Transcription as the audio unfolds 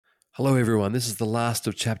Hello, everyone. This is the last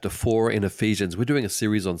of chapter 4 in Ephesians. We're doing a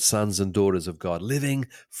series on sons and daughters of God, living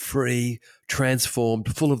free,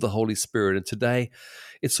 transformed, full of the Holy Spirit. And today,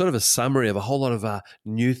 it's sort of a summary of a whole lot of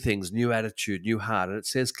new things, new attitude, new heart. And it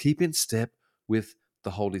says, keep in step with the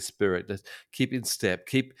Holy Spirit. Keep in step.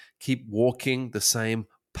 Keep walking the same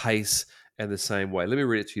pace and the same way. Let me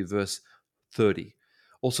read it to you, verse 30.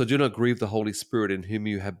 Also, do not grieve the Holy Spirit in whom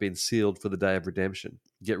you have been sealed for the day of redemption.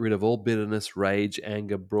 Get rid of all bitterness, rage,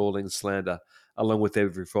 anger, brawling, slander, along with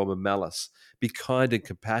every form of malice. Be kind and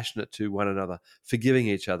compassionate to one another, forgiving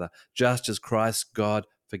each other, just as Christ God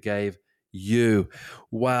forgave you.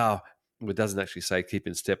 Wow. It doesn't actually say keep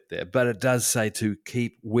in step there, but it does say to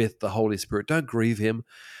keep with the Holy Spirit. Don't grieve him.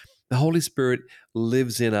 The Holy Spirit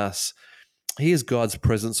lives in us. He is God's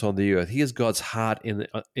presence on the earth. He is God's heart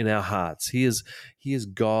in our hearts. He is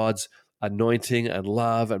God's anointing and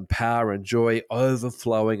love and power and joy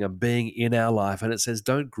overflowing and being in our life. And it says,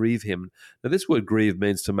 don't grieve him. Now, this word grieve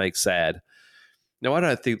means to make sad. Now, I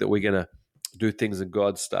don't think that we're going to do things and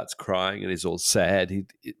God starts crying and he's all sad.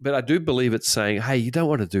 But I do believe it's saying, hey, you don't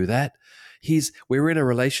want to do that. We're in a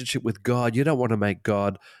relationship with God. You don't want to make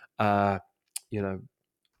God,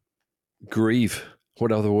 grieve.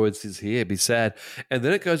 What other words is here? Be sad. And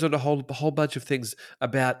then it goes on a whole bunch of things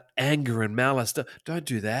about anger and malice. Don't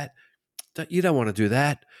do that. You don't want to do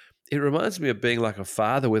that. It reminds me of being like a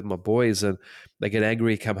father with my boys, and they get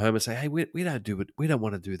angry, come home and say, hey, we don't do it. We don't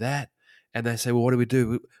want to do that. And they say, well, what do we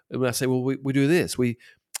do? And I say, well, we do this. We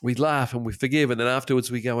laugh and we forgive. And then afterwards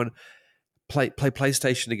we go and play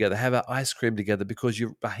PlayStation together, have our ice cream together because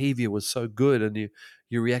your behavior was so good and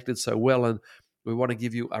you reacted so well. And we want to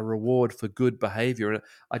give you a reward for good behavior. And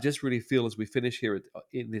I just really feel as we finish here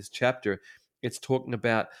in this chapter, it's talking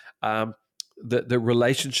about the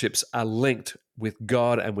relationships are linked with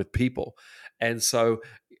God and with people. And so,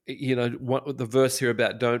 the verse here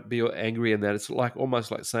about don't be angry and that, it's almost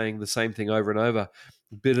like saying the same thing over and over.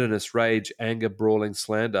 Bitterness, rage, anger, brawling,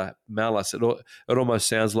 slander, malice. It almost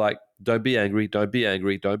sounds like don't be angry, don't be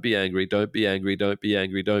angry, don't be angry, don't be angry, don't be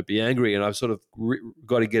angry, don't be angry. And I've sort of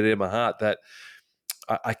got to get it in my heart that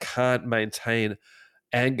I can't maintain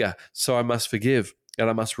anger, so I must forgive and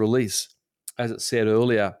I must release. As it said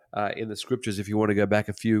earlier in the scriptures, if you want to go back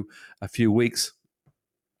a few weeks,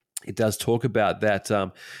 it does talk about that.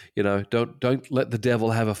 Don't let the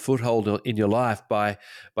devil have a foothold in your life by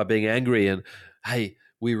being angry. And hey,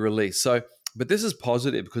 we release. So, but this is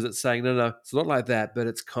positive because it's saying no, it's not like that. But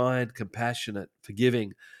it's kind, compassionate,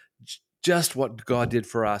 forgiving, just what God did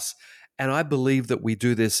for us. And I believe that we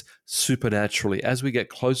do this supernaturally. As we get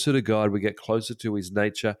closer to God, we get closer to his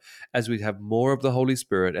nature, as we have more of the Holy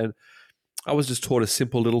Spirit. And I was just taught a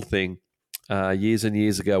simple little thing years and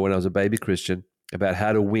years ago when I was a baby Christian about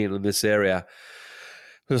how to win in this area.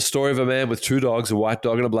 There's a story of a man with two dogs, a white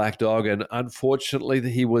dog and a black dog. And unfortunately,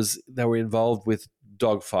 they were involved with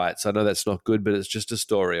dog fights. I know that's not good, but it's just a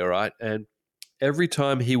story, all right? And every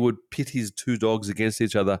time he would pit his two dogs against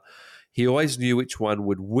each other, he always knew which one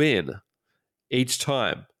would win each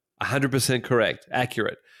time. 100% correct,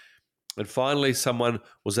 accurate. And finally, someone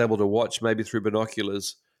was able to watch, maybe through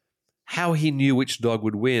binoculars, how he knew which dog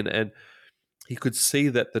would win. And he could see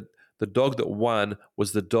that the dog that won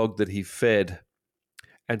was the dog that he fed.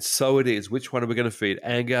 And so it is. Which one are we going to feed?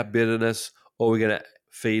 Anger, bitterness, or are we going to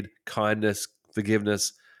feed kindness,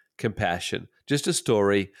 forgiveness, compassion? Just a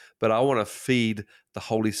story, but I want to feed the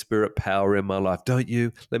Holy Spirit power in my life. Don't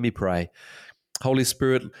you? Let me pray. Holy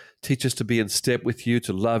Spirit, teach us to be in step with you,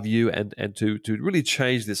 to love you, and to really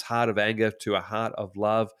change this heart of anger to a heart of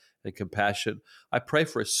love and compassion. I pray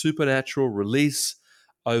for a supernatural release,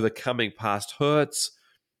 overcoming past hurts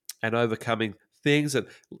and overcoming things, and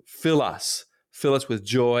fill us with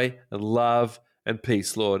joy and love and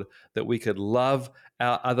peace, Lord, that we could love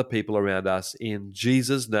our other people around us. In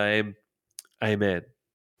Jesus' name, amen.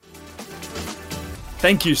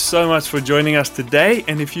 Thank you so much for joining us today.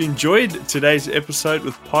 And if you enjoyed today's episode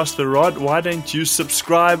with Pastor Rod, why don't you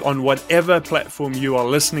subscribe on whatever platform you are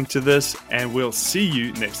listening to this, and we'll see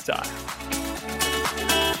you next time.